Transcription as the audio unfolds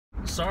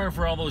Sorry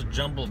for all those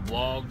jumbled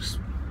vlogs,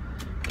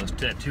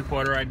 that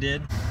two-parter I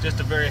did. Just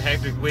a very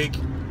hectic week.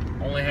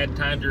 Only had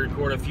time to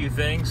record a few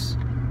things,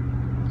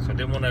 so I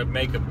didn't want to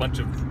make a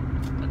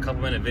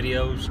couple-minute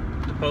videos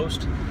to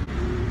post.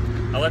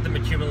 I let them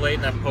accumulate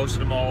and I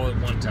posted them all at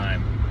one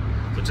time.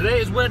 So today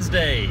is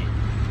Wednesday.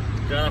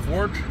 Got off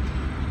work.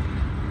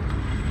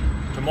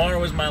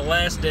 Tomorrow is my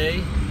last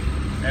day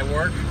at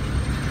work.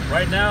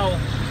 Right now,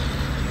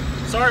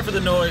 sorry for the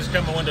noise,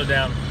 cut my window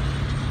down.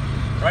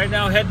 Right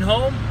now, heading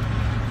home.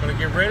 Gonna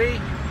get ready,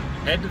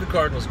 head to the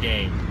Cardinals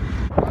game.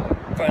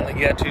 Finally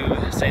got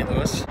to St.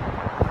 Louis.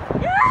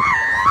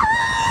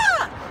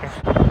 Yeah!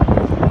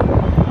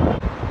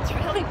 It's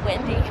really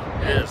windy.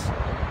 It is.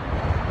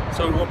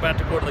 So we're about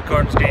to go to the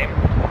Cardinals game.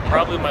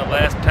 Probably my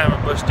last time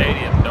at Busch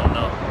Stadium, don't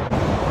know.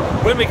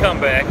 When we come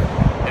back,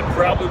 it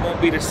probably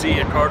won't be to see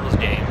a Cardinals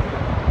game.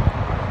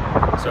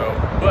 So,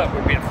 but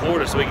we'll be in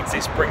Florida so we can see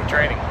spring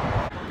training.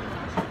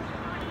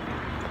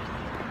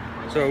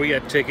 So we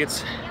got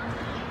tickets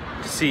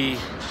to see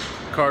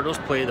Cardinals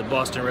play the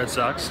Boston Red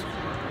Sox.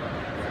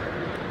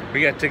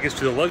 We got tickets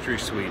to the luxury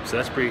suite, so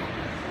that's pretty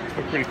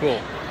cool.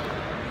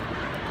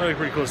 That'll be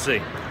pretty cool to see.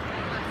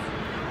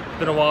 It's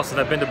been a while since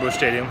I've been to Busch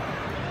Stadium,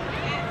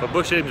 but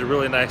Busch Stadium's a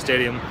really nice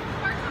stadium.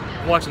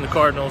 Watching the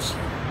Cardinals,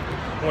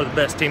 one of the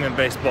best team in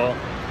baseball.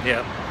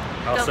 Yeah,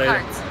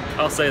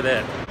 I'll say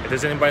that. If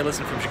there's anybody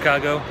listening from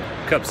Chicago,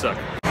 Cubs suck.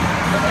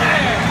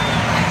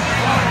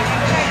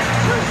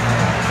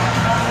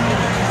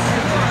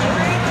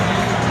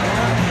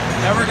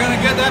 Never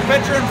gonna get that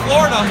picture in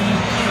Florida.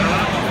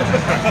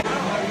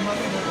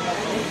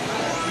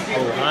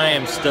 Oh, I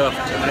am stuffed.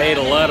 I ate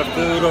a lot of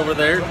food over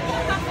there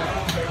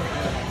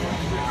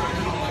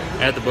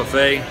at the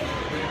buffet.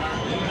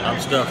 I'm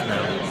stuffed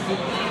now.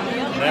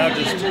 Now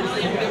just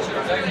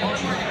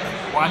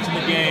watching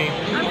the game.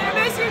 I'm gonna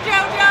miss you,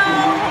 JoJo.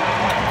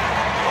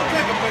 I'll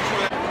take a picture of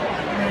that.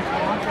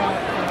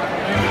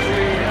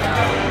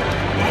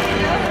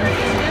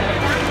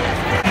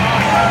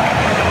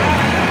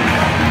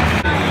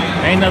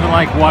 Ain't nothing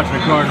like watching a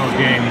Cardinals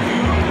game.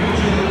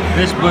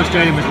 This Busch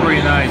Stadium is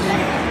pretty nice.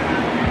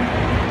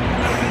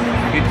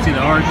 You get to see the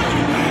arch.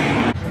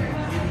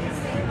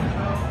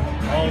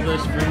 All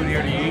this food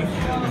here to eat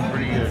has been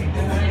pretty good.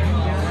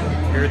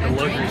 Here at the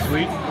luxury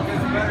suite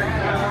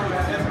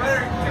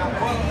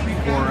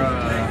for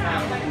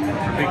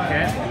Big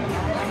Cat.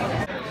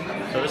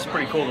 So this is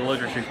pretty cool. The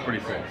luxury suite's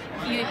pretty cool.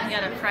 You even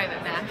got a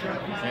private bathroom.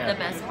 Yeah. The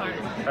best part.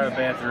 Private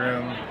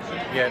bathroom.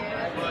 You got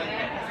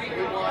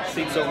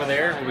seats over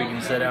there where we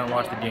can sit down and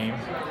watch the game,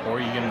 or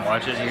you can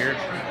watch it here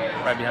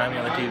right behind me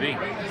on the TV.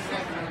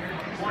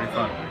 Pretty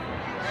fun.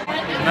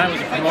 Tonight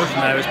was a promotion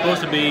night. It was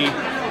supposed to be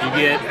you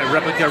get a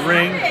replica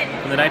ring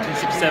from the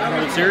 1967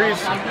 World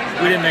Series.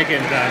 We didn't make it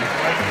in time,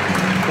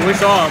 but we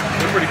saw them.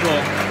 They're pretty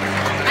cool.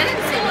 I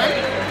didn't see one.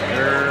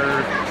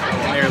 They're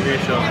in there. They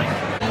showed me.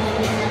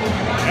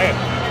 Hey,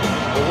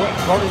 the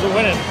Cardinals are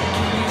winning.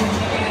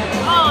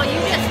 Oh, you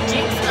just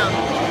jinxed them.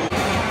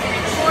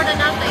 4-0,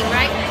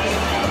 right?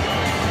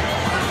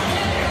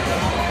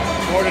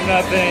 4-0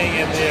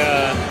 in the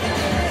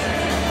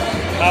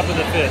top of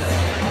the fifth.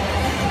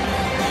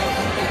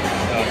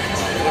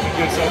 Looking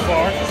good so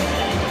far.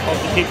 Hope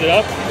to keep it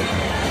up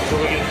so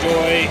we can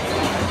enjoy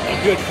a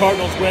good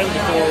Cardinals win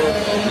before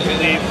we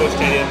leave Busch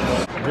Stadium.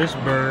 This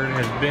bird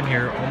has been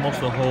here almost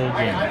the whole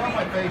game.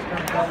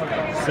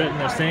 Sitting in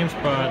the same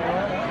spot.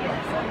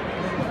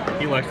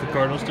 He likes the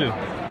Cardinals too.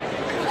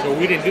 So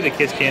we didn't do the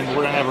kiss cam, but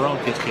we're gonna have our own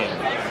kiss cam.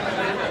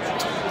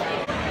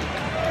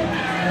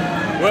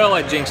 Well,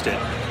 I jinxed it.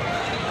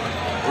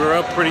 We were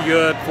up pretty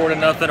good,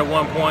 4-0 at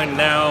one point.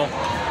 Now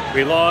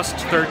we lost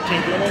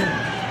 13th inning,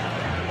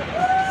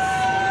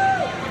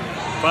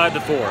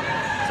 5-4.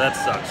 So that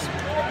sucks.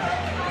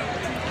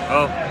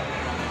 Oh,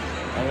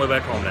 on the way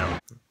back home now.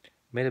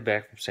 Made it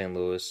back from St.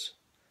 Louis.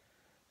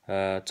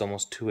 It's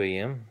almost 2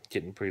 a.m.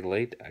 Getting pretty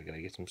late. I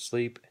gotta get some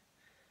sleep.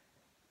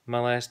 My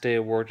last day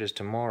of work is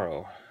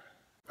tomorrow.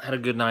 Had a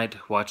good night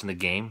watching the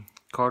game.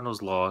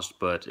 Cardinals lost,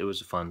 but it was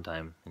a fun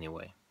time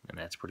anyway, and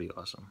that's pretty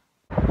awesome.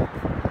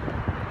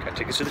 Got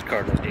tickets to the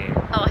Cardinals game.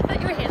 Oh, I thought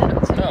you were handing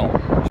them to me. No.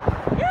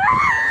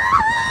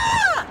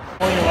 Yeah!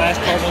 Your last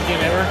Cardinals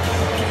game ever?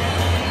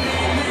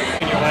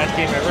 Your last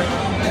game ever?